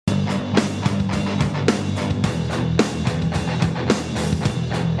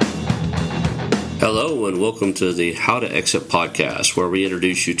Hello and welcome to the How2Exit podcast, where we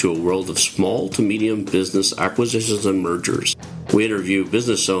introduce you to a world of small to medium business acquisitions and mergers. We interview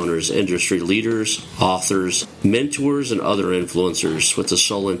business owners, industry leaders, authors, mentors, and other influencers with the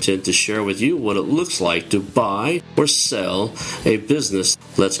sole intent to share with you what it looks like to buy or sell a business.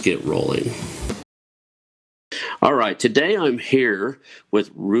 Let's get rolling. All right, today I'm here with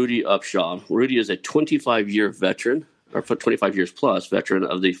Rudy Upshaw. Rudy is a 25-year veteran, or 25 years plus veteran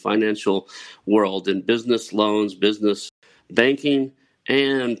of the financial world in business loans, business banking,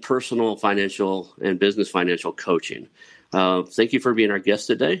 and personal financial and business financial coaching. Thank you for being our guest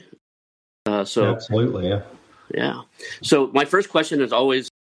today. Absolutely, yeah. Yeah. So my first question is always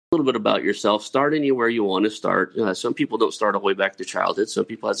a little bit about yourself. Start anywhere you want to start. Some people don't start all the way back to childhood. Some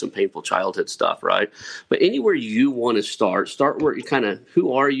people have some painful childhood stuff, right? But anywhere you want to start where you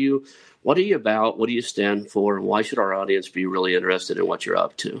who are you? What are you about? What do you stand for? And why should our audience be really interested in what you're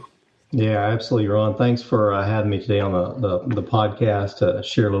up to? Yeah, absolutely, Ron. Thanks for having me today on the podcast to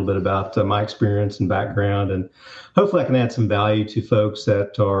share a little bit about my experience and background. And hopefully I can add some value to folks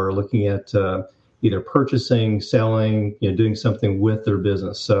that are looking at either purchasing, selling, doing something with their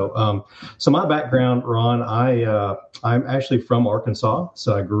business. So my background, Ron, I'm actually from Arkansas.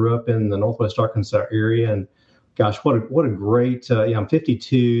 So I grew up in the Northwest Arkansas area, and gosh, what a great, I'm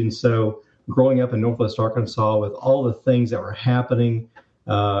 52. And so growing up in Northwest Arkansas with all the things that were happening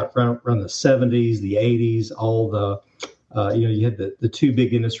around the 70s, the 80s, all the, you had the two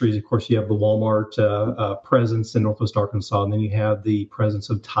big industries. Of course, you have the Walmart presence in Northwest Arkansas, and then you have the presence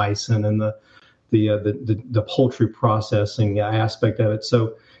of Tyson and the poultry processing aspect of it.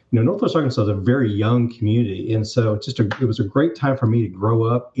 So, Northwest Arkansas is a very young community. And so it was a great time for me to grow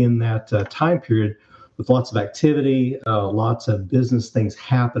up in that time period with lots of activity, lots of business things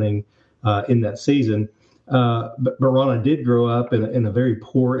happening in that season. But Ron, I did grow up in a very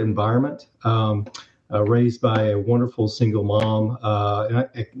poor environment, raised by a wonderful single mom. And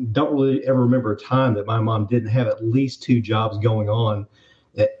I don't really ever remember a time that my mom didn't have at least two jobs going on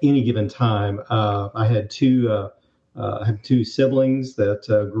at any given time. I had two siblings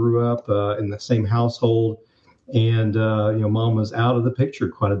that grew up in the same household. And, mom was out of the picture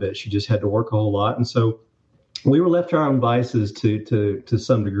quite a bit. She just had to work a whole lot. And so we were left to our own devices to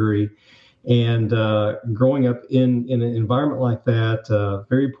some degree. And growing up in an environment like that,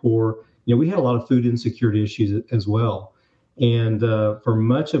 very poor, we had a lot of food insecurity issues as well. And for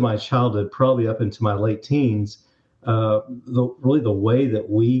much of my childhood, probably up into my late teens, the way that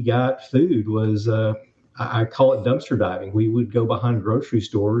we got food was, I call it dumpster diving. We would go behind grocery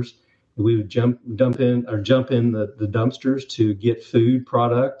stores. We would jump in the dumpsters to get food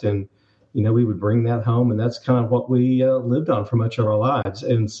product, and we would bring that home, and that's kind of what we lived on for much of our lives.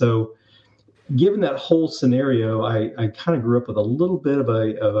 And so, given that whole scenario, I kind of grew up with a little bit of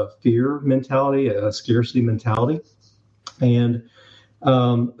a fear mentality, a scarcity mentality, and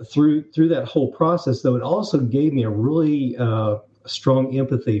through that whole process, though, it also gave me a really strong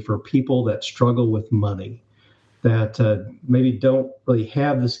empathy for people that struggle with money, that maybe don't really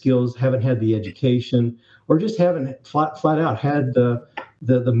have the skills, haven't had the education, or just haven't flat out had the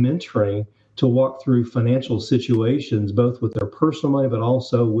mentoring to walk through financial situations, both with their personal money, but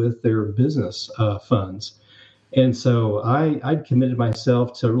also with their business funds. And so I'd committed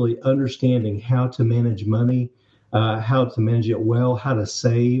myself to really understanding how to manage money, how to manage it well, how to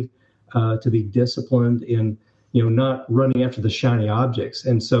save, to be disciplined in, not running after the shiny objects.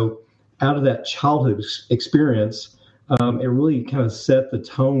 And so out of that childhood experience, it really kind of set the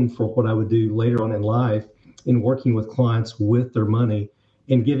tone for what I would do later on in life in working with clients with their money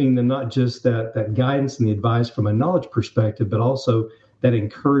and giving them not just that guidance and the advice from a knowledge perspective, but also that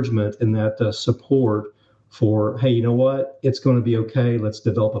encouragement and that support for, hey, you know what? It's going to be okay. Let's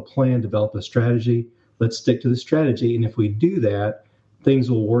develop a plan, develop a strategy. Let's stick to the strategy. And if we do that, things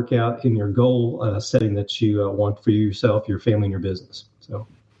will work out in your goal setting that you want for yourself, your family, and your business. So.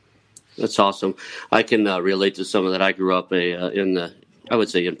 That's awesome. I can relate to some of that. I grew up I would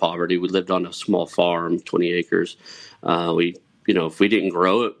say in poverty. We lived on a small farm, 20 acres. If we didn't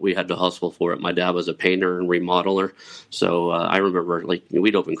grow it, we had to hustle for it. My dad was a painter and remodeler. So I remember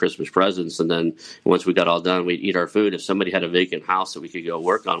we'd open Christmas presents, and then once we got all done, we'd eat our food. If somebody had a vacant house that we could go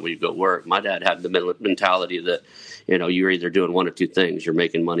work on, we'd go work. My dad had the mentality that, you're either doing one of two things. You're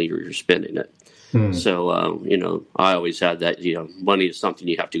making money or you're spending it. So, I always had that, money is something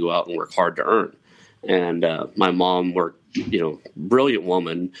you have to go out and work hard to earn. And my mom worked, brilliant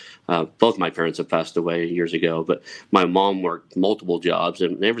woman. Both my parents have passed away years ago, but my mom worked multiple jobs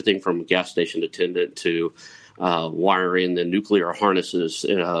and everything from gas station attendant to wiring the nuclear harnesses,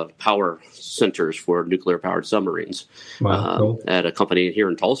 power centers for nuclear powered submarines. Wow, cool. At a company here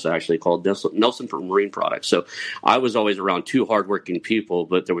in Tulsa, actually called Nelson for Marine Products. So I was always around two hardworking people,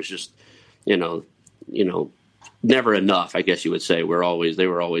 but there was just, never enough, I guess you would say. They were always,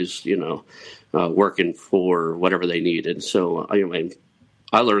 working for whatever they needed. So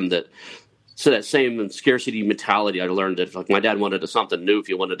I learned that. So that same scarcity mentality, I learned that like my dad wanted something new. If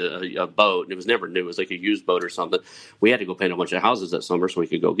he wanted a boat, and it was never new, it was like a used boat or something. We had to go paint a bunch of houses that summer so we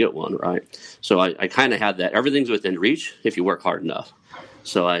could go get one, right? So I kind of had that. Everything's within reach if you work hard enough.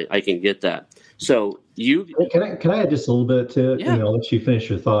 So I can get that. So can I add just a little bit to it? Yeah. I'll let you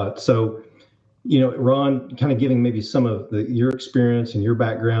finish your thought. So, Ron, kind of giving maybe some of your experience and your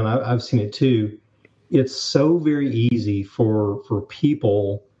background, I've seen it too. It's so very easy for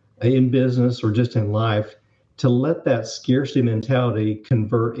people in business or just in life to let that scarcity mentality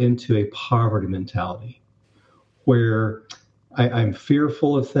convert into a poverty mentality where I'm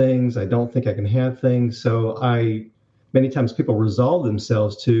fearful of things. I don't think I can have things. So many times people resolve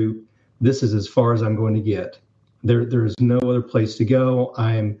themselves to, this is as far as I'm going to get. There's no other place to go.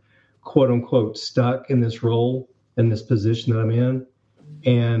 I'm quote unquote stuck in this role, in this position that I'm in.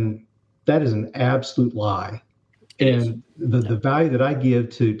 And that is an absolute lie. And the value that I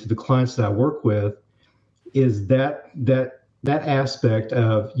give to the clients that I work with is that aspect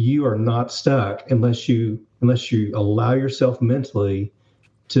of you are not stuck unless you allow yourself mentally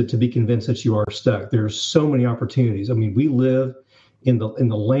to be convinced that you are stuck. There's so many opportunities. I mean, we live in the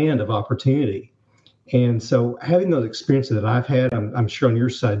land of opportunity. And so having those experiences that I've had, I'm sure on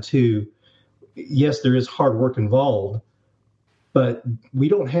your side too, yes, there is hard work involved, but we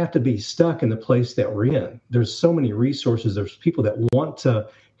don't have to be stuck in the place that we're in. There's so many resources. There's people that want to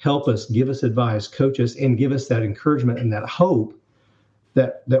help us, give us advice, coach us, and give us that encouragement and that hope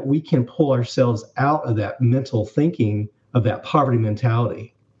that we can pull ourselves out of that mental thinking of that poverty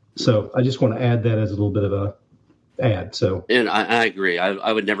mentality. So I just want to add that as a little bit of a add. So, and I agree.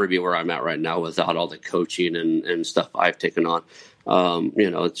 I would never be where I'm at right now without all the coaching and stuff I've taken on.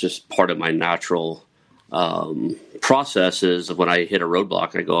 It's just part of my natural processes of when I hit a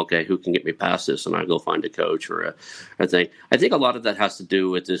roadblock, I go, okay, who can get me past this? And I go find a coach or a thing. I think a lot of that has to do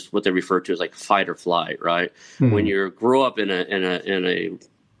with this, what they refer to as like fight or flight, right? Mm-hmm. When you grow up in a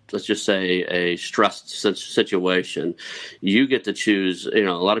let's just say a stressed situation, you get to choose, a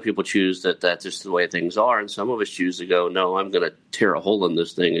lot of people choose that's just the way things are. And some of us choose to go, no, I'm going to tear a hole in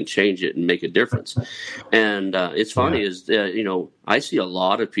this thing and change it and make a difference. And it's funny is, I see a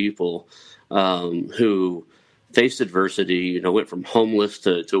lot of people who faced adversity, went from homeless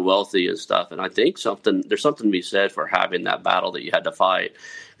to wealthy and stuff. And I think there's something to be said for having that battle that you had to fight,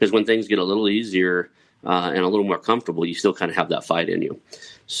 because when things get a little easier and a little more comfortable, you still kind of have that fight in you.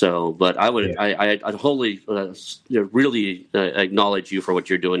 So, but I'd wholly really acknowledge you for what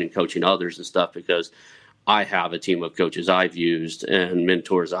you're doing in coaching others and stuff, because I have a team of coaches I've used and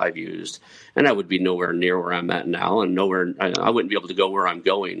mentors I've used, and I would be nowhere near where I'm at now, and I wouldn't be able to go where I'm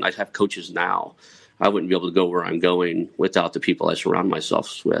going. I have coaches now. I wouldn't be able to go where I'm going without the people I surround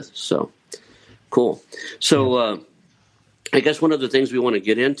myself with. So cool. So I guess one of the things we want to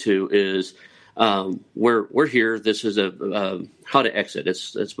get into is we're here. This is a how to exit.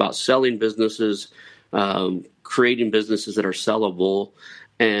 It's about selling businesses, creating businesses that are sellable,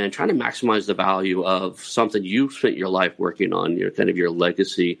 and trying to maximize the value of something you've spent your life working on, your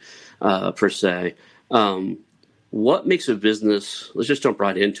legacy, per se. What makes a business, let's just jump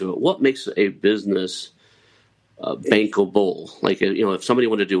right into it. What makes a business bankable? Like, if somebody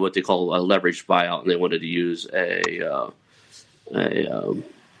wanted to do what they call a leveraged buyout and they wanted to use a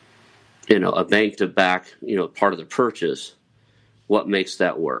bank to back, part of the purchase, what makes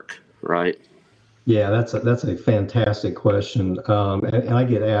that work, right? Yeah, that's a fantastic question. And I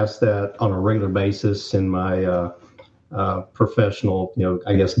get asked that on a regular basis in my professional,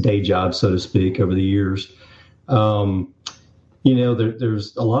 day job, so to speak, over the years. There's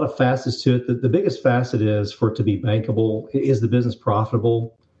a lot of facets to it. The biggest facet is for it to be bankable. Is the business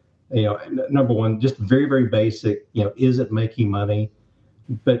profitable? Number one, just very, very basic, is it making money?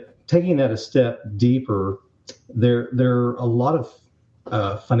 But taking that a step deeper, there are a lot of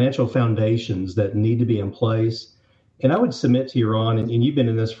financial foundations that need to be in place. And I would submit to you, Ron, and you've been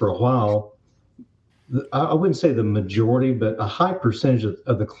in this for a while, I wouldn't say the majority, but a high percentage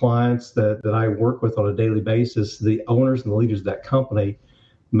of the clients that I work with on a daily basis, the owners and the leaders of that company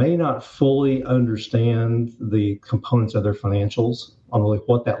may not fully understand the components of their financials on really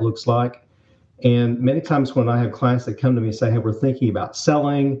what that looks like. And many times when I have clients that come to me and say, hey, we're thinking about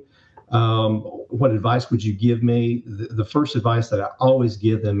selling, what advice would you give me? The first advice that I always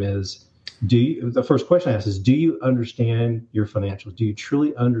give them is the first question I ask is, do you understand your financials? Do you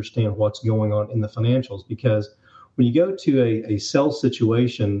truly understand what's going on in the financials? Because when you go to a sales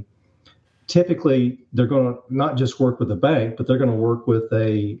situation, typically they're going to not just work with a bank, but they're going to work with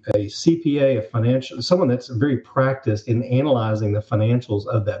a CPA, someone that's very practiced in analyzing the financials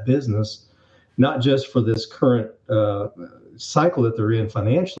of that business, not just for this current cycle that they're in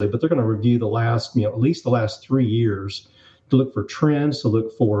financially, but they're going to review the last, at least the last 3 years to look for trends, to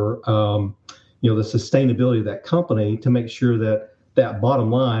look for, the sustainability of that company, to make sure that that bottom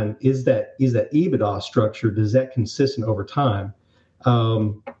line is that EBITDA structure, does that consistent over time?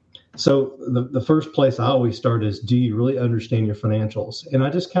 So the first place I always start is, do you really understand your financials? And I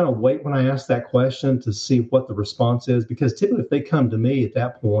just kind of wait when I ask that question to see what the response is, because typically if they come to me at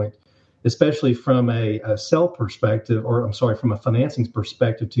that point, especially from a sell perspective, from a financing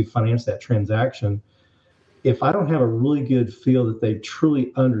perspective to finance that transaction, if I don't have a really good feel that they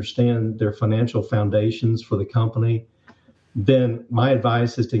truly understand their financial foundations for the company, then my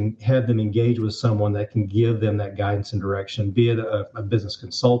advice is to have them engage with someone that can give them that guidance and direction, be it a business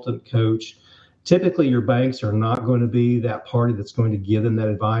consultant, coach. Typically, your banks are not going to be that party that's going to give them that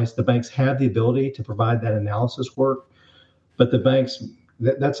advice. The banks have the ability to provide that analysis work, but the banks,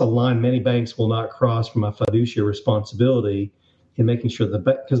 that's a line many banks will not cross from a fiduciary responsibility in making sure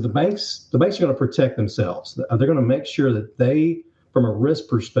because the banks are going to protect themselves. They're going to make sure that they, from a risk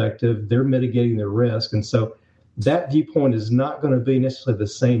perspective, they're mitigating their risk. And so that viewpoint is not going to be necessarily the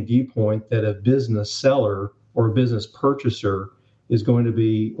same viewpoint that a business seller or a business purchaser is going to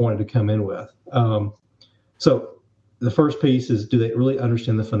be wanting to come in with. So the first piece is, do they really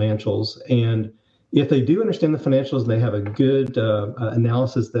understand the financials? And if they do understand the financials and they have a good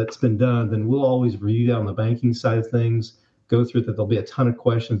analysis that's been done, then we'll always review that on the banking side of things, go through that. There'll be a ton of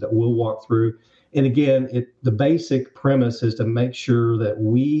questions that we'll walk through. And again, the basic premise is to make sure that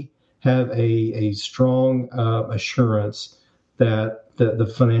we have a strong assurance that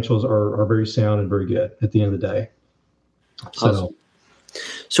the financials are very sound and very good at the end of the day. Awesome.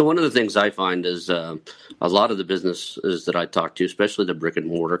 So one of the things I find is a lot of the businesses that I talk to, especially the brick and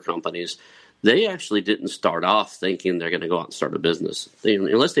mortar companies, they actually didn't start off thinking they're going to go out and start a business,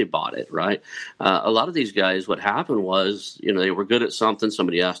 unless they bought it, right? A lot of these guys, what happened was, they were good at something.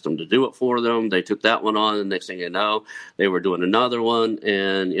 Somebody asked them to do it for them. They took that one on. The next thing you know, they were doing another one.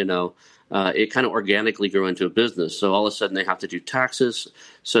 And, it kind of organically grew into a business. So all of a sudden they have to do taxes.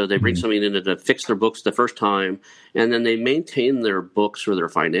 So they bring somebody in to fix their books the first time. And then they maintain their books or their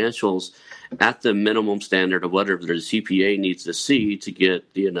financials at the minimum standard of whatever the CPA needs to see to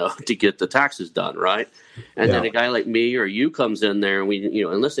get, to get the taxes done, right? And then a guy like me or you comes in there, and we,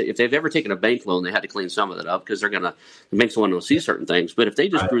 if they've ever taken a bank loan, they had to clean some of it up because the banks want to see certain things. But if they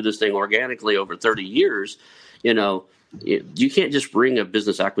just grew this thing organically over 30 years, you can't just bring a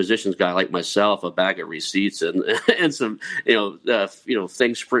business acquisitions guy like myself a bag of receipts and some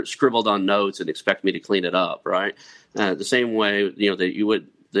things scribbled on notes and expect me to clean it up, right? The same way that you would.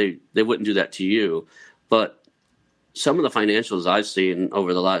 They wouldn't do that to you. But some of the financials I've seen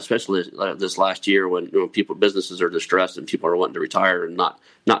over especially this last year, when businesses are distressed and people are wanting to retire and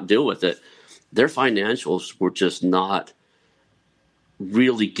not deal with it, their financials were just not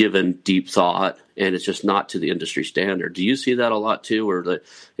really given deep thought, and it's just not to the industry standard. Do you see that a lot too, or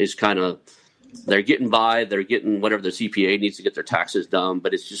it's kind of they're getting by, they're getting whatever the CPA needs to get their taxes done,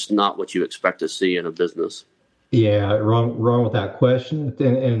 but it's just not what you expect to see in a business? Yeah, wrong with that question.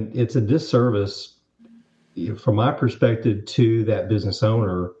 And it's a disservice from my perspective to that business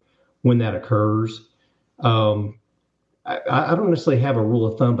owner when that occurs. I don't necessarily have a rule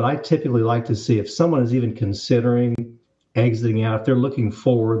of thumb, but I typically like to see if someone is even considering exiting out, if they're looking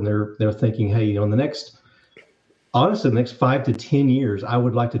forward and they're thinking, hey, in the next 5 to 10 years, I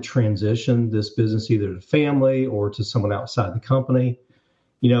would like to transition this business either to family or to someone outside the company.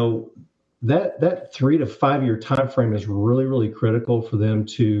 That 3 to 5 year time frame is really, really critical for them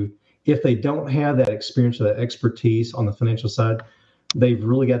to, if they don't have that experience or that expertise on the financial side, they've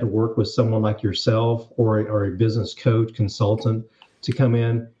really got to work with someone like yourself or a business coach, consultant to come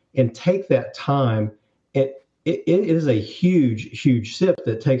in and take that time. It is a huge, huge ship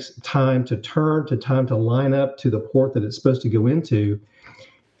that takes time to turn, to time to line up to the port that it's supposed to go into.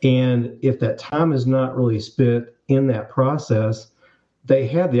 And if that time is not really spent in that process, they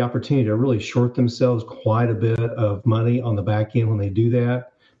have the opportunity to really short themselves quite a bit of money on the back end when they do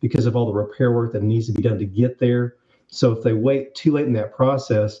that, because of all the repair work that needs to be done to get there. So if they wait too late in that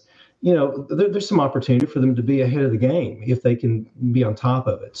process, there's some opportunity for them to be ahead of the game if they can be on top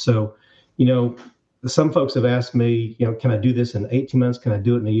of it. So, some folks have asked me, can I do this in 18 months? Can I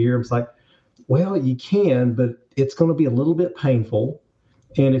do it in a year? It's like, well, you can, but it's going to be a little bit painful.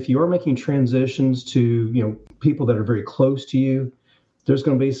 And if you are making transitions to, people that are very close to you, there's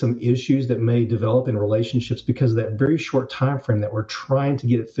going to be some issues that may develop in relationships because of that very short time frame that we're trying to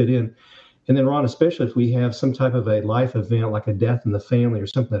get it fit in. And then, Ron, especially if we have some type of a life event like a death in the family or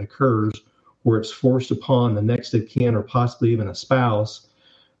something that occurs where it's forced upon the next of kin or possibly even a spouse,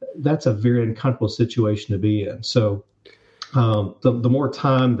 that's a very uncomfortable situation to be in. So the more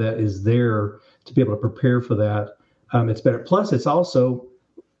time that is there to be able to prepare for that, it's better. Plus,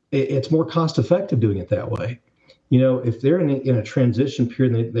 it's more cost effective doing it that way. If they're in a transition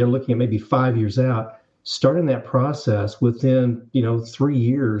period and they're looking at maybe 5 years out, starting that process within, 3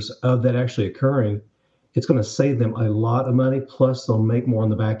 years of that actually occurring, it's going to save them a lot of money. Plus, they'll make more on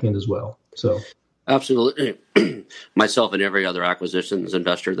the back end as well. So, absolutely. Myself and every other acquisitions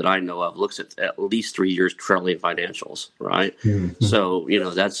investor that I know of looks at least 3 years trailing financials, right? Mm-hmm. So,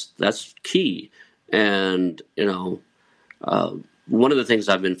 that's key. And, one of the things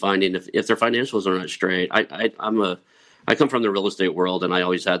I've been finding, if their financials are not straight, I come from the real estate world, and I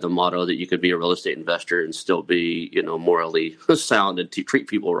always had the motto that you could be a real estate investor and still be, morally sound and treat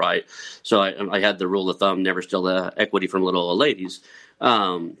people right. So I had the rule of thumb, never steal the equity from little old ladies.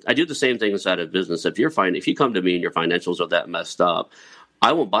 I do the same thing inside of business. If you come to me and your financials are that messed up,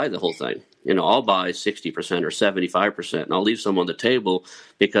 I won't buy the whole thing. I'll buy 60% or 75%, and I'll leave some on the table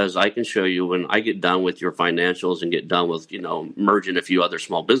because I can show you when I get done with your financials and get done with, merging a few other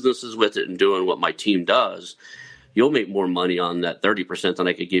small businesses with it and doing what my team does, you'll make more money on that 30% than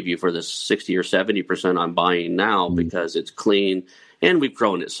I could give you for the 60 or 70% I'm buying now because it's clean and we've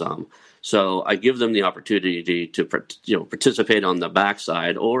grown it some. So I give them the opportunity to participate on the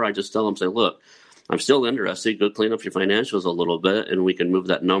backside, or I just tell them, say, look, I'm still interested. Go clean up your financials a little bit, and we can move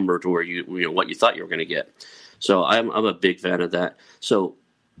that number to where what you thought you were going to get. So I'm a big fan of that. So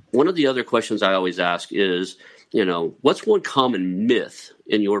one of the other questions I always ask is, what's one common myth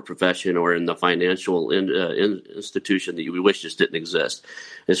in your profession or in the financial institution that you wish just didn't exist,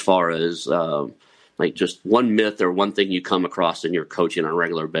 as far as just one myth or one thing you come across in your coaching on a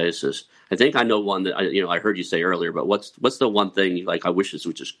regular basis? I think I know one that I heard you say earlier, but what's the one thing I wish this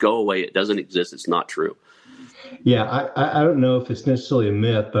would just go away? It doesn't exist. It's not true. Yeah, I don't know if it's necessarily a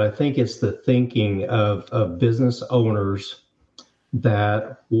myth, but I think it's the thinking of business owners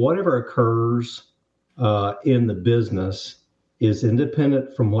that whatever occurs in the business is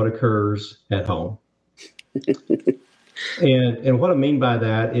independent from what occurs at home. And what I mean by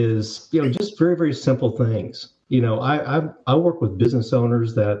that is, just very, very simple things. I work with business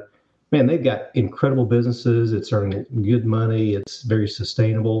owners that, man, they've got incredible businesses. It's earning good money. It's very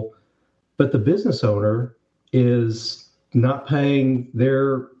sustainable. But the business owner is not paying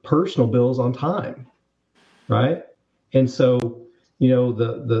their personal bills on time, right? And so,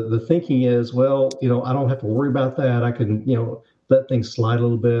 the thinking is, well, I don't have to worry about that. I can, let things slide a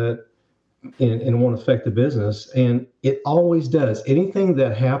little bit and it won't affect the business. And it always does. Anything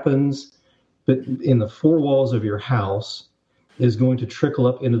that happens but in the four walls of your house is going to trickle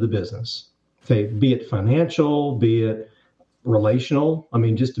up into the business. Okay, be it financial, be it relational. I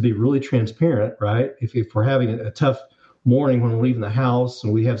mean, just to be really transparent, right? If we're having a tough morning when we're leaving the house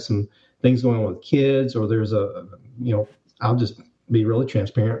and we have some things going on with kids, or there's I'll just be really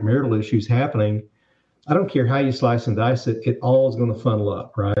transparent, marital issues happening, I don't care how you slice and dice it, it all is going to funnel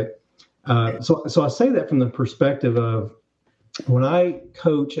up, right? So I say that from the perspective of when I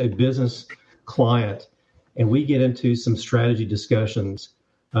coach a business client and we get into some strategy discussions,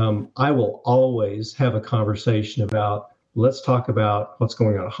 I will always have a conversation about, let's talk about what's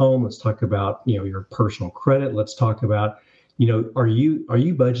going on at home. Let's talk about, your personal credit. Let's talk about, are you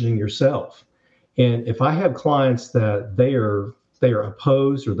budgeting yourself? And if I have clients that they are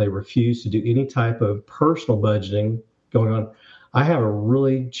opposed or they refuse to do any type of personal budgeting going on, I have a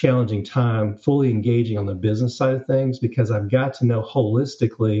really challenging time fully engaging on the business side of things, because I've got to know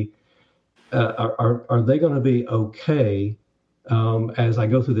holistically, are they going to be okay as I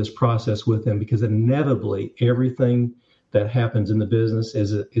go through this process with them? Because inevitably everything that happens in the business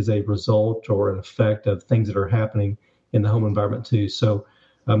is a result or an effect of things that are happening in the home environment too. So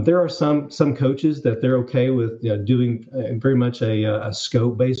there are some coaches that they're okay with doing very much a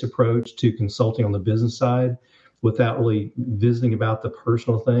scope-based approach to consulting on the business side without really visiting about the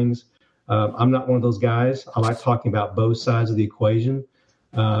personal things. I'm not one of those guys. I like talking about both sides of the equation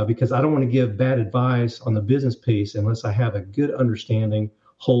because I don't want to give bad advice on the business piece unless I have a good understanding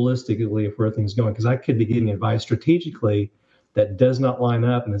holistically of where things are going, because I could be giving advice strategically that does not line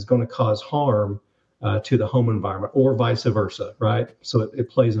up and is going to cause harm to the home environment, or vice versa, right? So it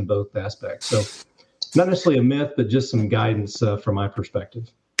plays in both aspects. So not necessarily a myth, but just some guidance from my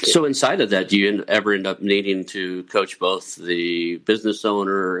perspective. So inside of that, do you ever end up needing to coach both the business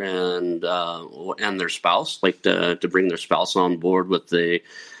owner and their spouse, like to bring their spouse on board with the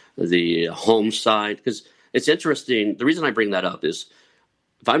home side? Because it's interesting. The reason I bring that up is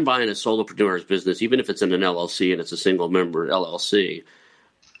if I'm buying a solopreneur's business, even if it's in an LLC and it's a single member LLC,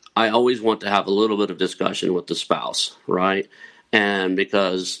 I always want to have a little bit of discussion with the spouse, right? And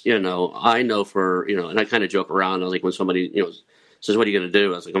because, I know and I kind of joke around, like when somebody, says, what are you going to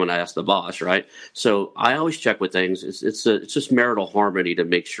do? I was like, I'm going to ask the boss, right? So I always check with things. It's just marital harmony to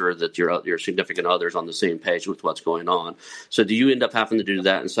make sure that your significant other's on the same page with what's going on. So do you end up having to do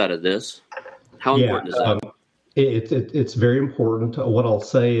that inside of this? How important is that? It's very important. What I'll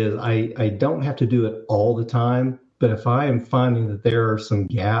say is I don't have to do it all the time, but if I am finding that there are some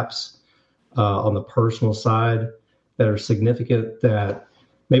gaps on the personal side that are significant that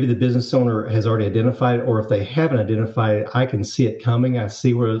maybe the business owner has already identified, or if they haven't identified it, I can see it coming. I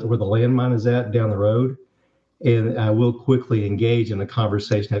see where the landmine is at down the road, and I will quickly engage in a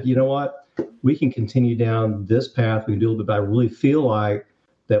conversation of, you know what, we can continue down this path. We can do a little bit, but I really feel like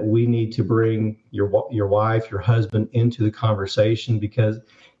that we need to bring your wife, your husband into the conversation, because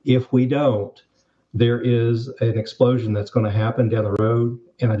if we don't, there is an explosion that's going to happen down the road,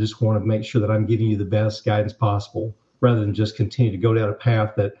 and I just want to make sure that I'm giving you the best guidance possible, rather than just continue to go down a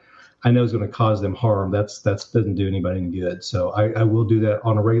path that I know is going to cause them harm. That doesn't do anybody any good. So I will do that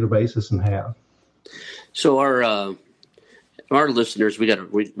on a regular basis and have. So our listeners, we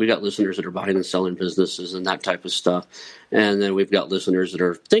got listeners that are buying and selling businesses and that type of stuff, and then we've got listeners that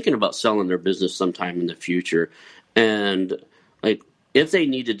are thinking about selling their business sometime in the future, and like if they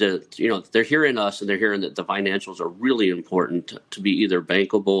needed to, they're hearing us and they're hearing that the financials are really important to be either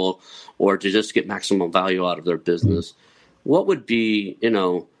bankable or to just get maximum value out of their business. What would be,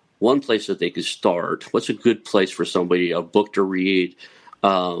 one place that they could start? What's a good place for somebody, a book to read,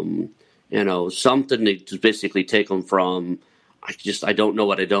 something to basically take them from, I don't know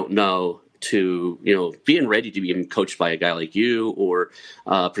what I don't know, to, being ready to be coached by a guy like you or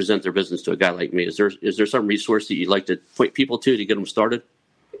present their business to a guy like me. Is there some resource that you'd like to point people to get them started?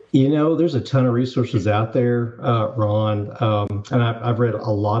 There's a ton of resources out there, Ron, and I've read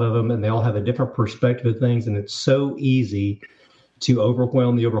a lot of them, and they all have a different perspective of things, and it's so easy to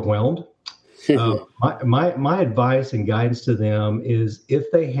overwhelm the overwhelmed. My advice and guidance to them is,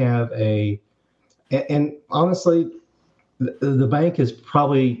 if they have and honestly, the bank is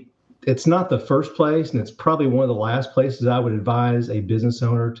probably, it's not the first place, and it's probably one of the last places I would advise a business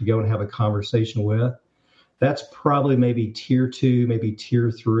owner to go and have a conversation with. That's probably maybe tier 2, maybe tier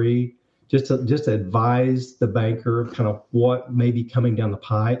 3, just to advise the banker kind of what may be coming down the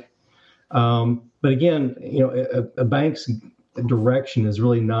pike. But again, a bank's direction is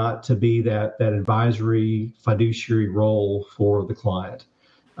really not to be that advisory fiduciary role for the client.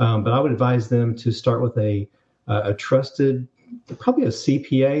 But I would advise them to start with a trusted, probably a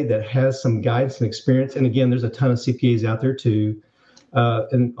CPA that has some guidance and experience. And again, there's a ton of CPAs out there too.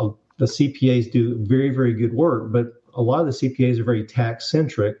 And the CPAs do very, very good work, but a lot of the CPAs are very tax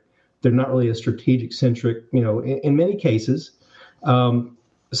centric. They're not really a strategic centric, in many cases.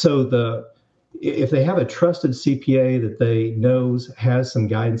 So if they have a trusted CPA that they knows has some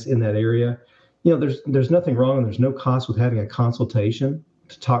guidance in that area, there's nothing wrong, and there's no cost with having a consultation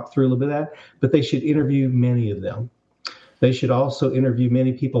to talk through a little bit of that, but they should interview many of them. They should also interview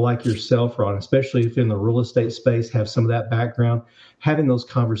many people like yourself, Ron, especially if in the real estate space, have some of that background, having those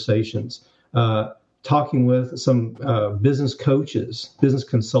conversations, talking with some business coaches, business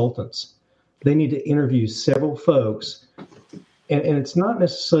consultants. They need to interview several folks. And it's not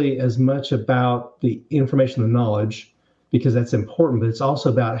necessarily as much about the information and knowledge, because that's important, but it's also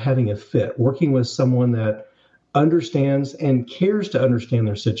about having a fit, working with someone that understands and cares to understand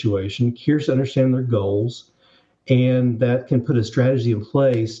their situation, cares to understand their goals, and that can put a strategy in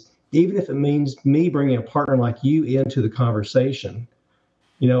place, even if it means me bringing a partner like you into the conversation.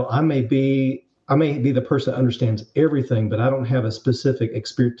 I may be the person that understands everything, but I don't have a specific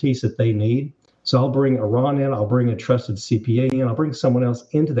expertise that they need. So I'll bring a Ron in, I'll bring a trusted CPA in, I'll bring someone else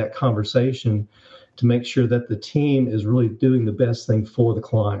into that conversation to make sure that the team is really doing the best thing for the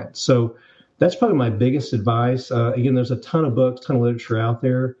client. So that's probably my biggest advice. Again, there's a ton of books, ton of literature out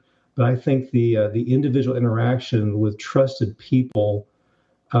there, but I think the individual interaction with trusted people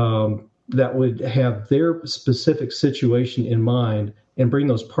that would have their specific situation in mind and bring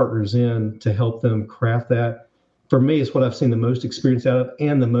those partners in to help them craft that, for me, is what I've seen the most experience out of,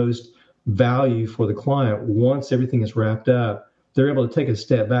 and the most value for the client. Once everything is wrapped up, they're able to take a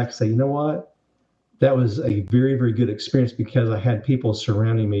step back and say, you know what? That was a very, very good experience, because I had people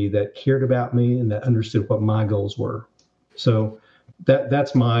surrounding me that cared about me and that understood what my goals were. So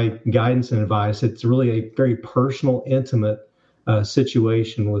that's my guidance and advice. It's really a very personal, intimate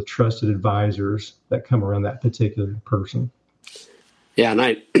situation with trusted advisors that come around that particular person. Yeah, and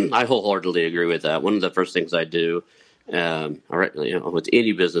I wholeheartedly agree with that. One of the first things I do, with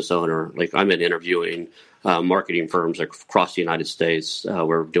any business owner, like I'm interviewing marketing firms across the United States.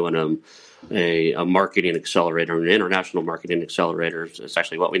 We're doing a marketing accelerator, an international marketing accelerator. It's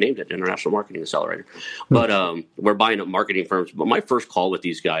actually what we named it, International Marketing Accelerator. But we're buying up marketing firms. But my first call with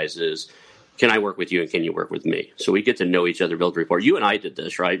these guys is, can I work with you and can you work with me? So we get to know each other, build rapport. You and I did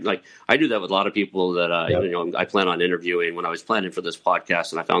this, right? Like I do that with a lot of people that I plan on interviewing. When I was planning for this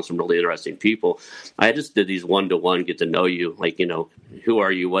podcast and I found some really interesting people, I just did these one-to-one get to know you, like, who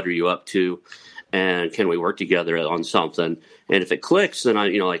are you? What are you up to? And can we work together on something? And if it clicks, then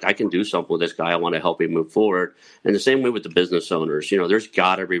I can do something with this guy. I want to help him move forward. And the same way with the business owners, there's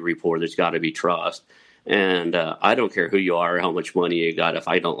got to be rapport. There's got to be trust. And I don't care who you are, how much money you got. If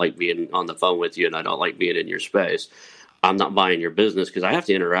I don't like being on the phone with you and I don't like being in your space, I'm not buying your business because I have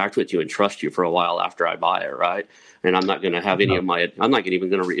to interact with you and trust you for a while after I buy it, right? And I'm not going to have any of my, I'm not even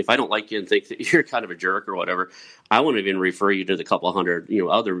going to, if I don't like you and think that you're kind of a jerk or whatever, I won't even refer you to the couple hundred,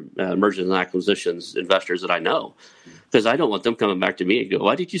 other mergers and acquisitions investors that I know. Because I don't want them coming back to me and go,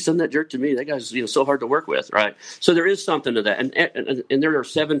 why did you send that jerk to me? That guy's so hard to work with, right? So there is something to that. And there are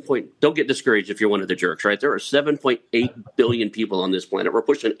don't get discouraged if you're one of the jerks, right? There are 7.8 billion people on this planet. We're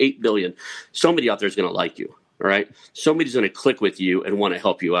pushing 8 billion. Somebody out there is going to like you, all right? Somebody's going to click with you and want to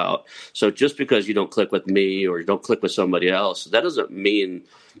help you out. So just because you don't click with me or you don't click with somebody else, that doesn't mean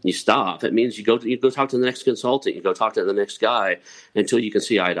you stop. It means you go talk to the next consultant, you go talk to the next guy until you can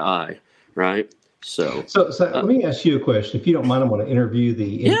see eye to eye, right? So let me ask you a question. If you don't mind, I want to interview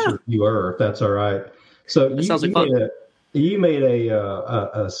the interviewer, if that's all right. So you made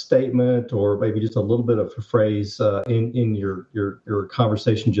a statement or maybe just a little bit of a phrase in your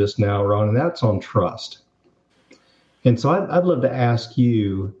conversation just now, Ron, and that's on trust. And so I'd love to ask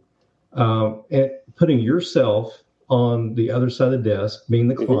you, putting yourself on the other side of the desk, being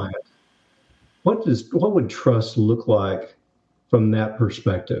the client, what would trust look like from that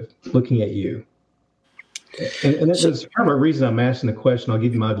perspective, looking at you? And that's part of the reason I'm asking the question. I'll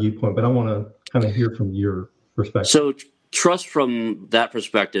give you my viewpoint, but I want to kind of hear from your perspective. So trust from that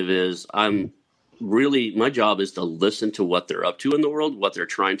perspective is my job is to listen to what they're up to in the world, what they're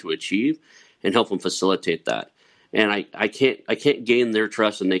trying to achieve, and help them facilitate that. And I can't gain their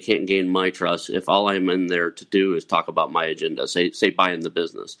trust and they can't gain my trust if all I'm in there to do is talk about my agenda, say buying the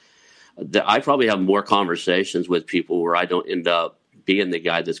business. I probably have more conversations with people where I don't end up being the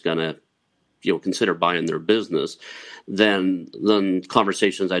guy that's going to consider buying their business than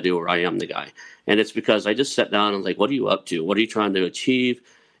conversations I do where I am the guy. And it's because I just sat down and like, what are you up to? What are you trying to achieve?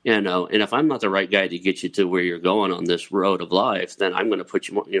 And if I'm not the right guy to get you to where you're going on this road of life, then I'm going to put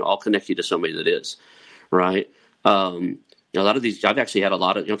you, I'll connect you to somebody that is, right? A lot of these, I've actually had a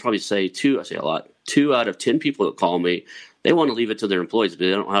lot of, probably two out of 10 people that call me, they want to leave it to their employees, but they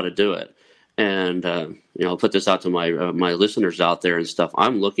don't know how to do it. And, I'll put this out to my listeners out there and stuff.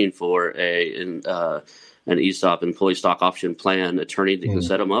 I'm looking for an ESOP, employee stock option plan attorney that can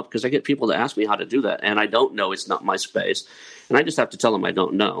set them up, because I get people to ask me how to do that. And I don't know, it's not my space. And I just have to tell them I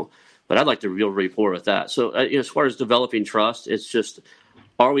don't know. But I'd like to build rapport with that. So as far as developing trust, it's just,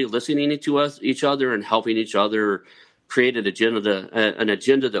 are we listening to each other and helping each other create an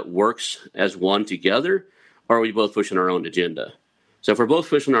agenda that works as one together? Or are we both pushing our own agenda? So if we're both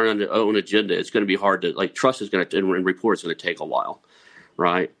pushing our own agenda, it's going to be hard to, trust is going to, and rapport is going to take a while,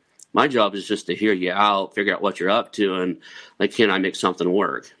 right? My job is just to hear you out, figure out what you're up to, and can I make something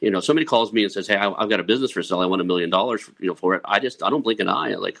work? Somebody calls me and says, hey, I've got a business for sale. I want $1 million for it. I don't blink an eye.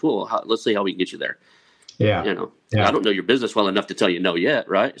 I'm like, cool. Let's see how we can get you there. Yeah. I don't know your business well enough to tell you no yet,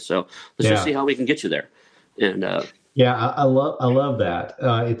 right? So let's just see how we can get you there. And I love that.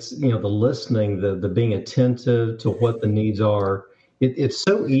 It's the listening, the being attentive to what the needs are. It's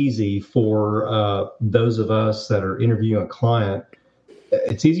so easy for those of us that are interviewing a client.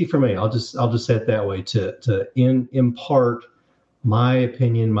 It's easy for me. I'll just say it that way, to impart my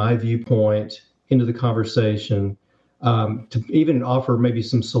opinion, my viewpoint into the conversation, to even offer maybe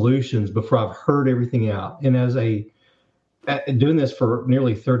some solutions before I've heard everything out. And doing this for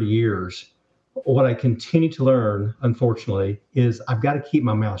nearly 30 years, what I continue to learn, unfortunately, is I've got to keep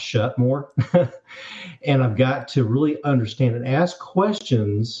my mouth shut more. And I've got to really understand and ask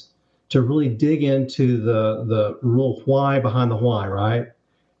questions to really dig into the real why behind the why, right?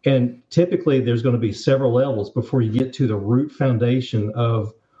 And typically there's going to be several levels before you get to the root foundation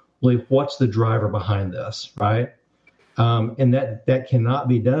of really what's the driver behind this, right? And that cannot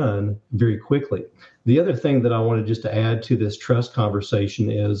be done very quickly. The other thing that I wanted just to add to this trust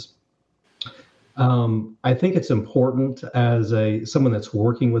conversation is I think it's important as someone that's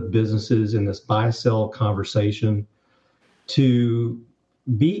working with businesses in this buy-sell conversation to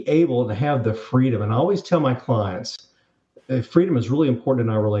be able to have the freedom. And I always tell my clients, freedom is really important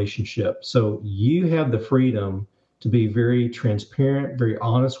in our relationship. So you have the freedom to be very transparent, very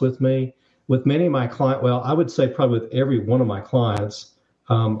honest with me. With many of my clients, well, I would say probably with every one of my clients,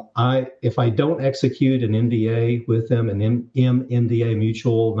 if I don't execute an NDA with them, an MNDA,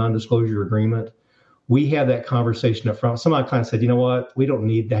 mutual non-disclosure agreement, we have that conversation up front. Some of my clients said, you know what, we don't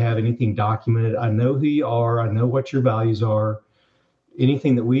need to have anything documented. I know who you are. I know what your values are.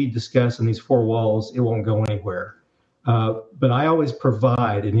 Anything that we discuss in these four walls, it won't go anywhere. But I always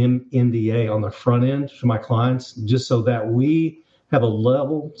provide an NDA on the front end to my clients, just so that we have a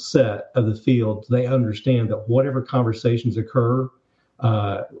level set of the field. They understand that whatever conversations occur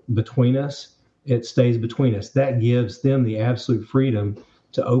between us, it stays between us. That gives them the absolute freedom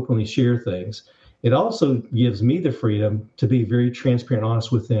to openly share things. It also gives me the freedom to be very transparent and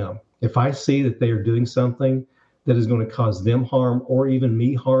honest with them. If I see that they are doing something that is going to cause them harm or even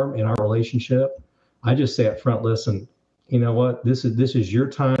me harm in our relationship, I just say up front, listen, you know what, this is your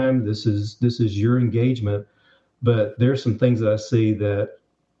time, this is your engagement, but there's some things that I see that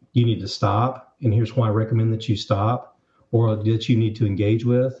you need to stop, and here's why I recommend that you stop, or that you need to engage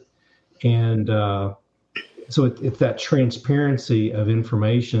with. And so it's that transparency of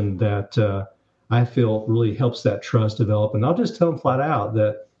information that I feel really helps that trust develop. And I'll just tell them flat out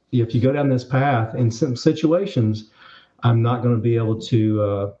that if you go down this path, in some situations, I'm not going to be able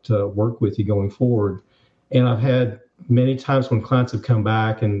to work with you going forward. And I've had many times when clients have come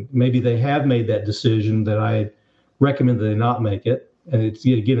back and maybe they have made that decision that I recommend that they not make it. And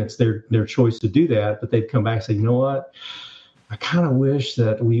it's their choice to do that, but they've come back and said, you know what, I kind of wish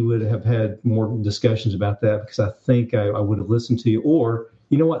that we would have had more discussions about that, because I think I would have listened to you. Or,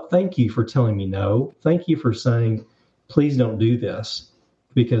 you know what, thank you for telling me no. Thank you for saying, please don't do this,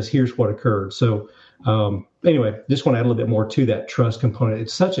 because here's what occurred. So anyway, just want to add a little bit more to that trust component.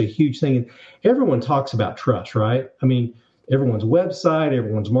 It's such a huge thing. Everyone talks about trust, right? I mean, everyone's website,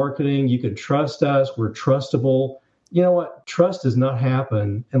 everyone's marketing, you can trust us, we're trustable. You know what? Trust does not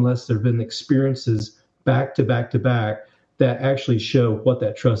happen unless there have been experiences back to back to back that actually show what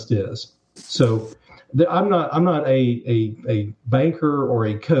that trust is. So I'm not a banker or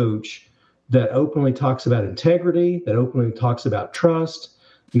a coach that openly talks about integrity, that openly talks about trust,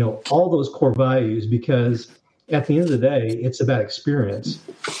 all those core values, because at the end of the day, it's about experience.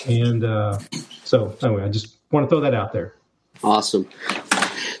 And so anyway, I just want to throw that out there. Awesome.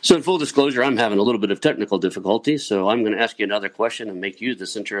 So in full disclosure, I'm having a little bit of technical difficulty, so I'm going to ask you another question and make you the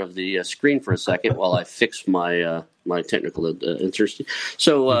center of the screen for a second while I fix my my technical interest.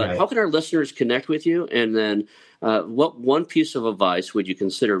 So how can our listeners connect with you? And then what one piece of advice would you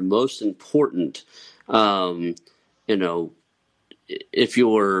consider most important, if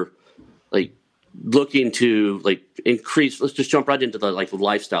you're looking to increase, let's just jump right into the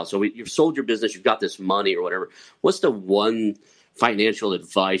lifestyle. So you've sold your business, you've got this money or whatever. What's the one financial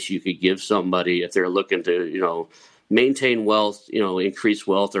advice you could give somebody if they're looking to, maintain wealth, increase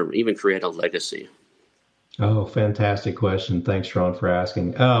wealth, or even create a legacy? Oh, fantastic question. Thanks, Sean, for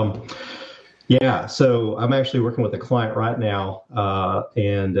asking. Yeah, so I'm actually working with a client right now,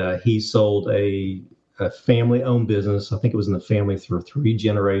 and he sold a family-owned business. I think it was in the family for 3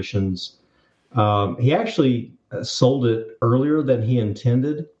 generations. He actually sold it earlier than he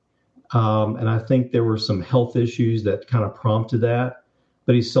intended. And I think there were some health issues that kind of prompted that,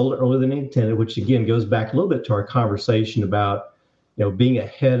 but he sold it earlier than he intended, which again goes back a little bit to our conversation about, being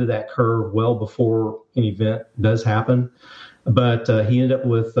ahead of that curve well before an event does happen. But he ended up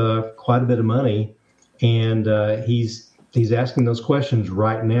with quite a bit of money, and he's asking those questions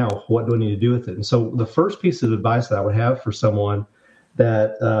right now. What do I need to do with it? And so the first piece of advice that I would have for someone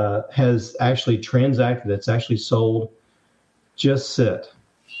that has actually transacted, that's actually sold, just sit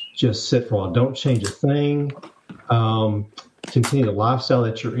for a while. Don't change a thing. Continue the lifestyle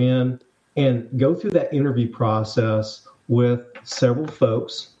that you're in, and go through that interview process with several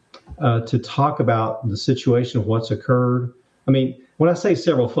folks to talk about the situation of what's occurred. I mean, when I say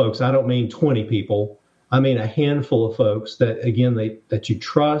several folks, I don't mean 20 people. I mean a handful of folks that, again, that you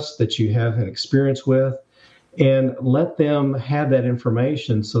trust, that you have an experience with, and let them have that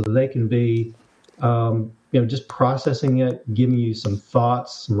information so that they can be just processing it, giving you some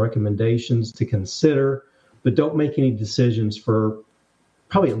thoughts, some recommendations to consider, but don't make any decisions for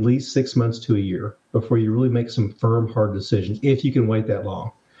probably at least 6 months to a year before you really make some firm, hard decisions, if you can wait that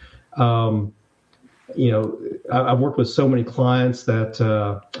long. I've worked with so many clients that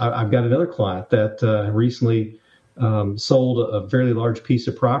I've got another client that recently sold a fairly large piece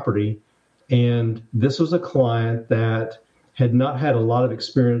of property. And this was a client that had not had a lot of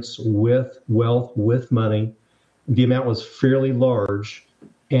experience with wealth, with money. The amount was fairly large.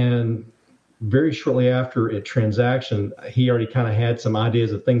 And very shortly after a transaction, he already kind of had some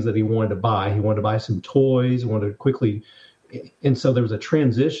ideas of things that he wanted to buy. He wanted to buy some toys, wanted to quickly. And so there was a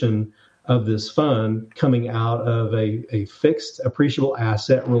transition of this fund coming out of a fixed appreciable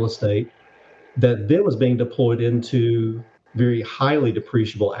asset real estate that then was being deployed into very highly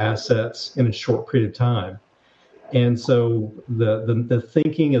depreciable assets in a short period of time. And so the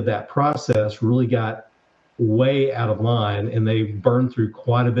thinking of that process really got way out of line, and they burned through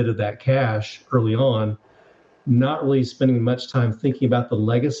quite a bit of that cash early on, not really spending much time thinking about the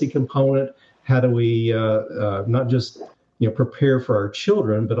legacy component. How do we not just prepare for our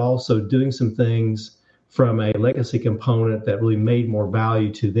children, but also doing some things from a legacy component that really made more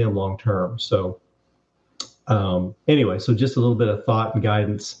value to them long term. So anyway, so just a little bit of thought and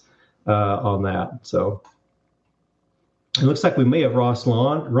guidance on that. So it looks like we may have lost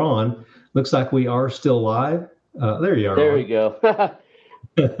Ron. Looks like we are still live. There you are. There Ron. you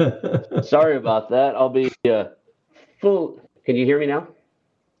go. Sorry about that. I'll be full. Can you hear me now?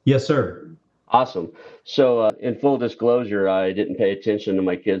 Yes, sir. Awesome. So in full disclosure, I didn't pay attention to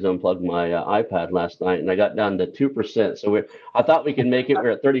my kids unplugged my iPad last night, and I got down to 2%. So I thought we could make it.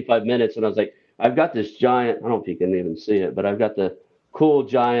 We're at 35 minutes, and I was like, I've got this giant, I don't know if you can even see it, but I've got the cool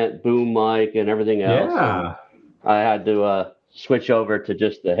giant boom mic and everything else. Yeah. I had to switch over to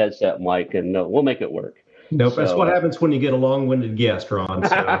just the headset mic, and we'll make it work. Nope, that's what happens when you get a long-winded guest, Ron.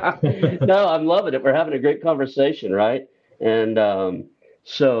 So. No, I'm loving it. We're having a great conversation, right? And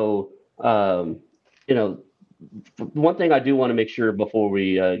one thing I do want to make sure before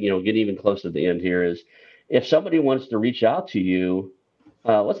we, get even close to the end here is, if somebody wants to reach out to you,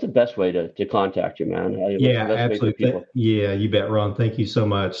 what's the best way to contact you, man? Yeah, absolutely. Yeah, you bet, Ron. Thank you so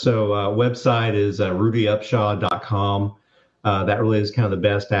much. So website is rudyupshaw.com. That really is kind of the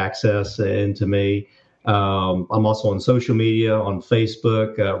best access into me. I'm also on social media, on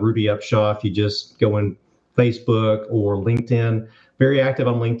Facebook, Rudy Upshaw. If you just go in Facebook or LinkedIn, very active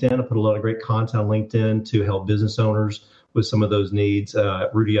on LinkedIn. I put a lot of great content on LinkedIn to help business owners with some of those needs.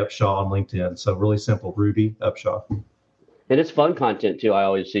 Rudy Upshaw on LinkedIn. So really simple, Rudy Upshaw. And it's fun content too. I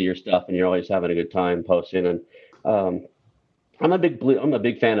always see your stuff, and you're always having a good time posting. And I'm a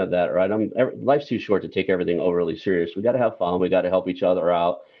big fan of that, right? Life's too short to take everything overly serious. We got to have fun. We got to help each other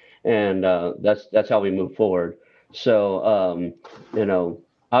out, and that's how we move forward. So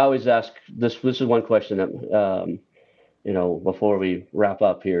I always ask this. This is one question that before we wrap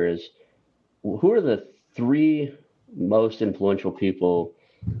up here is, who are the 3 most influential people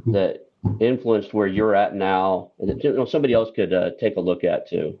that influenced where you're at now, and that somebody else could take a look at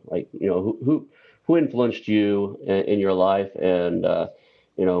too? Like, who influenced you in your life, and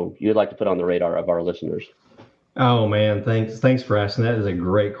you'd like to put on the radar of our listeners? Oh man, thanks for asking. That is a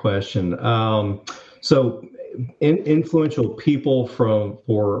great question. So influential people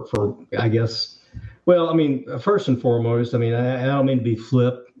for I guess. Well, I mean, first and foremost, I mean, I don't mean to be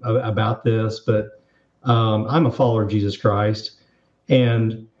flip about this, but I'm a follower of Jesus Christ,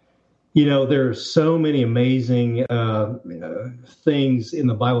 and there's so many amazing things in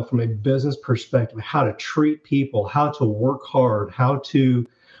the Bible from a business perspective, how to treat people, how to work hard, how to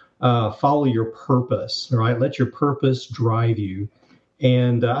follow your purpose, right? Let your purpose drive you.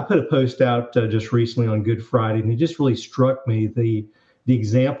 And I put a post out just recently on Good Friday, and it just really struck me, the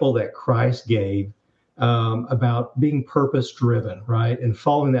example that Christ gave about being purpose driven, right? And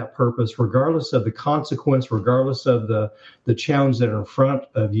following that purpose, regardless of the consequence, regardless of the challenge that are in front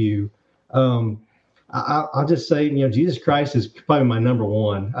of you. I'll just say, Jesus Christ is probably my number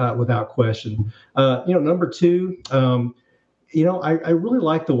one, without question. Number 2, I really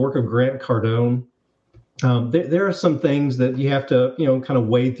like the work of Grant Cardone. There are some things that you have to, kind of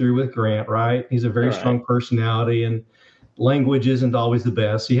wade through with Grant, right? He's a very strong personality, and language isn't always the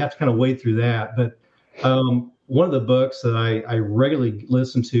best. So you have to kind of wade through that. But one of the books that I regularly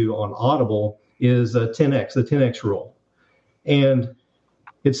listen to on Audible is the 10X rule. And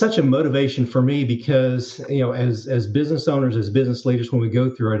it's such a motivation for me because, as business owners, as business leaders, when we go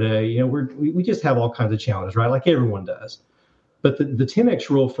through our day, we just have all kinds of challenges, right? Like everyone does. But the 10X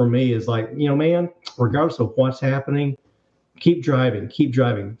rule for me is like, man, regardless of what's happening, keep driving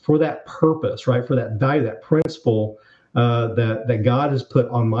for that purpose, right? For that value, that principle that God has put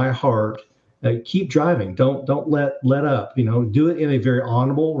on my heart. Keep driving. Don't let up. Do it in a very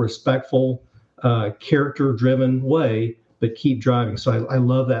honorable, respectful, character-driven way. but keep driving. So I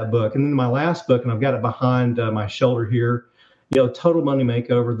love that book. And then my last book, and I've got it behind my shoulder here, Total Money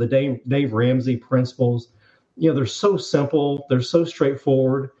Makeover, the Dave Ramsey Principles. They're so simple, they're so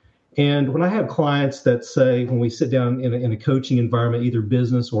straightforward. And when I have clients that say, when we sit down in a coaching environment, either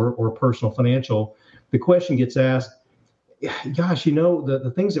business or personal financial, the question gets asked, gosh,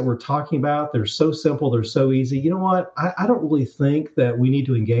 the things that we're talking about, they're so simple, they're so easy. You know what? I don't really think that we need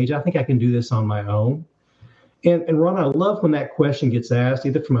to engage. I think I can do this on my own. And Ron, I love when that question gets asked,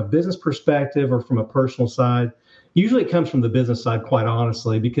 either from a business perspective or from a personal side. Usually it comes from the business side, quite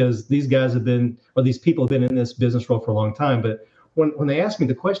honestly, because these people have been in this business role for a long time. But when they ask me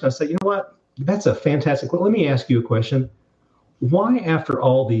the question, I say, you know what? That's a fantastic question. Let me ask you a question. Why, after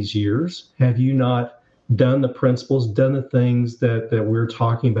all these years, have you not done the principles, done the things that we're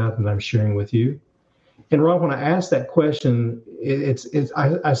talking about that I'm sharing with you? And Ron, when I ask that question,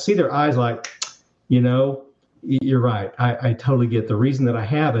 I see their eyes like, you're right. I totally get the reason that I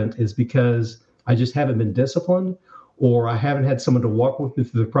haven't is because I just haven't been disciplined, or I haven't had someone to walk with me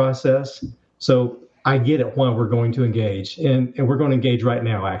through the process. So I get it why we're going to engage, and we're going to engage right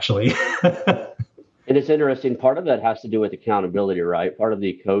now, actually. And it's interesting. Part of that has to do with accountability, right? Part of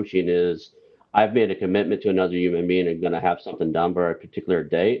the coaching is I've made a commitment to another human being and going to have something done by a particular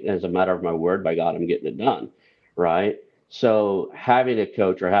date. And as a matter of my word, by God, I'm getting it done, right? So having a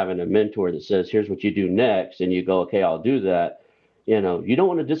coach or having a mentor that says, here's what you do next, and you go, okay, I'll do that. You don't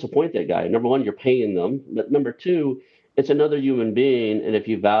want to disappoint that guy. Number one, you're paying them. But number two, it's another human being. And if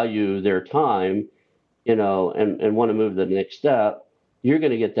you value their time, and want to move to the next step, you're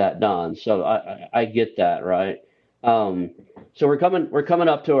going to get that done. So I get that, right? So we're coming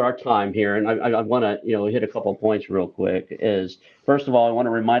up to our time here, and I want to hit a couple of points real quick. Is first of all, I want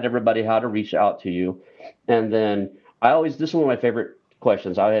to remind everybody how to reach out to you, and then this is one of my favorite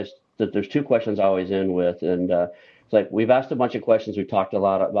questions. There's two questions I always end with, and it's like we've asked a bunch of questions. We've talked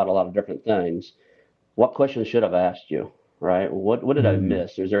about a lot of different things. What questions should I've asked you, right? What did I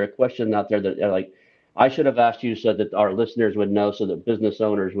miss? Is there a question out there that like I should have asked you so that our listeners would know, so that business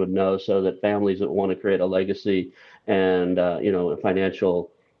owners would know, so that families that want to create a legacy and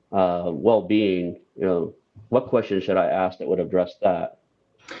financial well-being, what questions should I ask that would address that?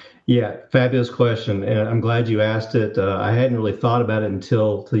 Yeah, fabulous question, and I'm glad you asked it. I hadn't really thought about it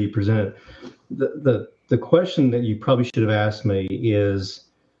until you presented. The question that you probably should have asked me is,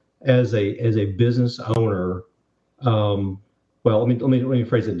 as a business owner. Well, let me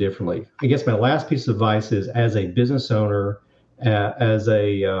phrase it differently. I guess my last piece of advice is, as a business owner, as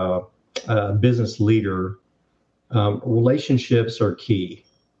a business leader, relationships are key.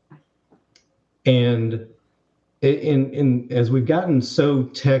 And as we've gotten so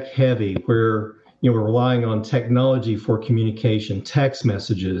tech heavy, where we're relying on technology for communication, text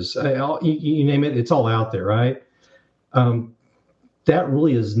messages, you name it, it's all out there, right? That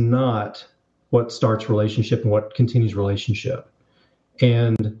really is not what starts relationship and what continues relationship.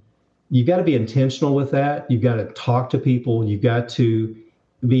 And you've got to be intentional with that. You've got to talk to people. You've got to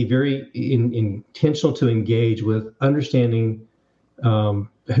be very intentional to engage with understanding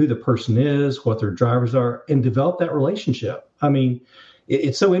who the person is, what their drivers are, and develop that relationship. I mean,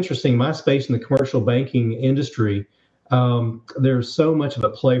 it's so interesting. My space in the commercial banking industry, there's so much of a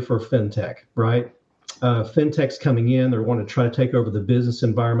play for fintech, right? Fintech's coming in. They want to try to take over the business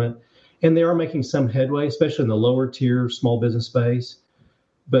environment. And they are making some headway, especially in the lower tier small business space.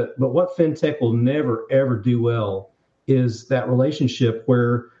 But what fintech will never, ever do well is that relationship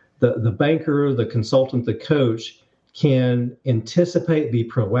where the banker, the consultant, the coach can anticipate, be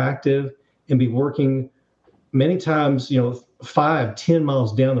proactive, and be working many times, 5-10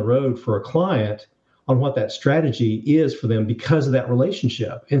 miles down the road for a client on what that strategy is for them because of that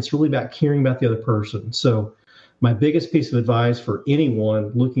relationship. And it's really about caring about the other person. So my biggest piece of advice for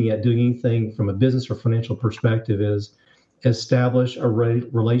anyone looking at doing anything from a business or financial perspective is establish a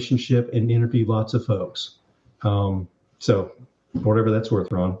relationship and interview lots of folks. So whatever that's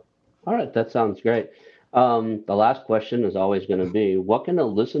worth, Ron. All right. That sounds great. The last question is always going to be, what can the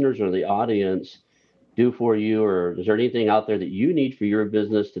listeners or the audience do for you? Or is there anything out there that you need for your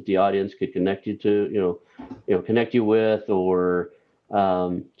business that the audience could connect you to, connect you with, or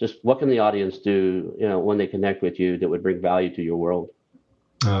just what can the audience do, when they connect with you that would bring value to your world?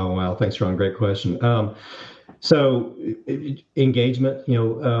 Oh, wow. Thanks, Ron. Great question. So engagement,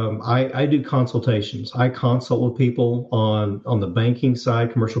 I do consultations. I consult with people on the banking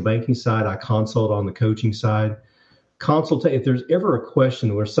side, commercial banking side. I consult on the coaching side. If there's ever a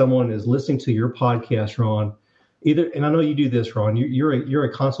question where someone is listening to your podcast, Ron, and I know you do this, Ron, you're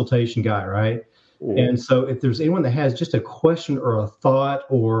a consultation guy, right? Mm-hmm. And so if there's anyone that has just a question or a thought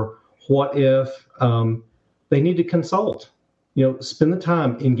or what if, they need to consult. Spend the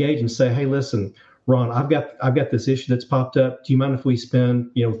time, engage, and say, hey, listen, Ron, I've got this issue that's popped up. Do you mind if we spend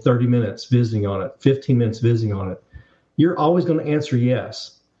 30 minutes visiting on it, 15 minutes visiting on it? You're always going to answer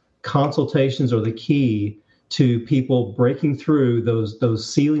yes. Consultations are the key to people breaking through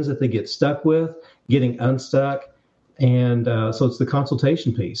those ceilings that they get stuck with, getting unstuck. And so it's the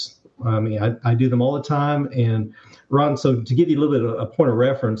consultation piece. I mean, I do them all the time. And Ron, so to give you a little bit of a point of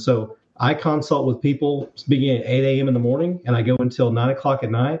reference, so I consult with people beginning at 8 a.m. in the morning, and I go until 9 o'clock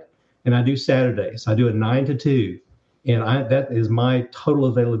at night. And I do Saturdays. I do it 9 to 2. And that is my total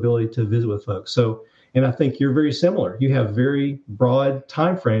availability to visit with folks. So, and I think you're very similar. You have very broad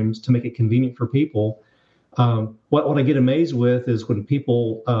timeframes to make it convenient for people. What I get amazed with is when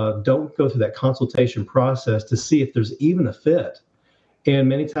people don't go through that consultation process to see if there's even a fit. And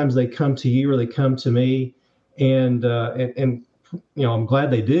many times they come to you or they come to me, and I'm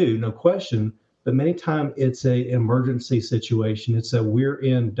glad they do, no question. But many times it's an emergency situation. It's we're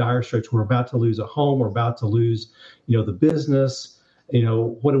in dire straits. We're about to lose a home. We're about to lose, the business.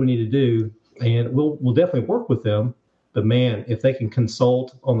 What do we need to do? And we'll definitely work with them. But man, if they can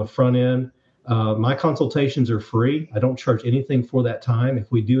consult on the front end, my consultations are free. I don't charge anything for that time.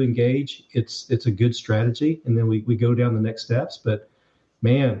 If we do engage, it's a good strategy, and then we go down the next steps. But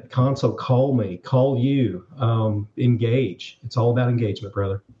man, consult, call me, call you, engage. It's all about engagement,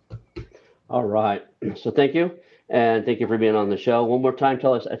 brother. All right. So thank you. And thank you for being on the show. One more time,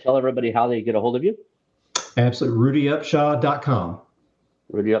 tell everybody how they get a hold of you. Absolutely. RudyUpshaw.com.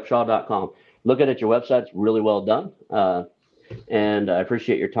 RudyUpshaw.com. Looking at your website, it's really well done. And I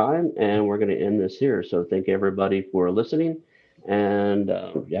appreciate your time. And we're going to end this here. So thank everybody for listening. And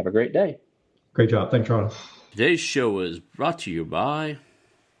you have a great day. Great job. Thanks, Ron. Today's show is brought to you by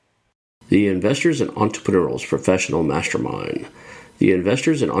the Investors and Entrepreneurs Professional Mastermind. The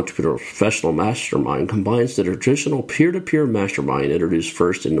Investors and Entrepreneurs Professional Mastermind combines the traditional peer-to-peer mastermind introduced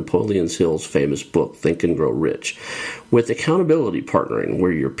first in Napoleon Hill's famous book, Think and Grow Rich, with accountability partnering,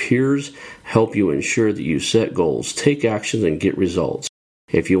 where your peers help you ensure that you set goals, take actions, and get results.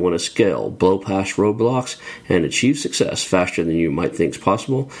 If you want to scale, blow past roadblocks, and achieve success faster than you might think is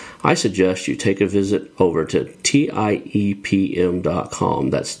possible, I suggest you take a visit over to TIEPM.com.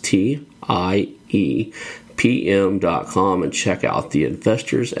 That's TIEPM.com and check out the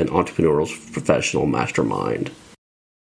Investors and Entrepreneurs Professional Mastermind.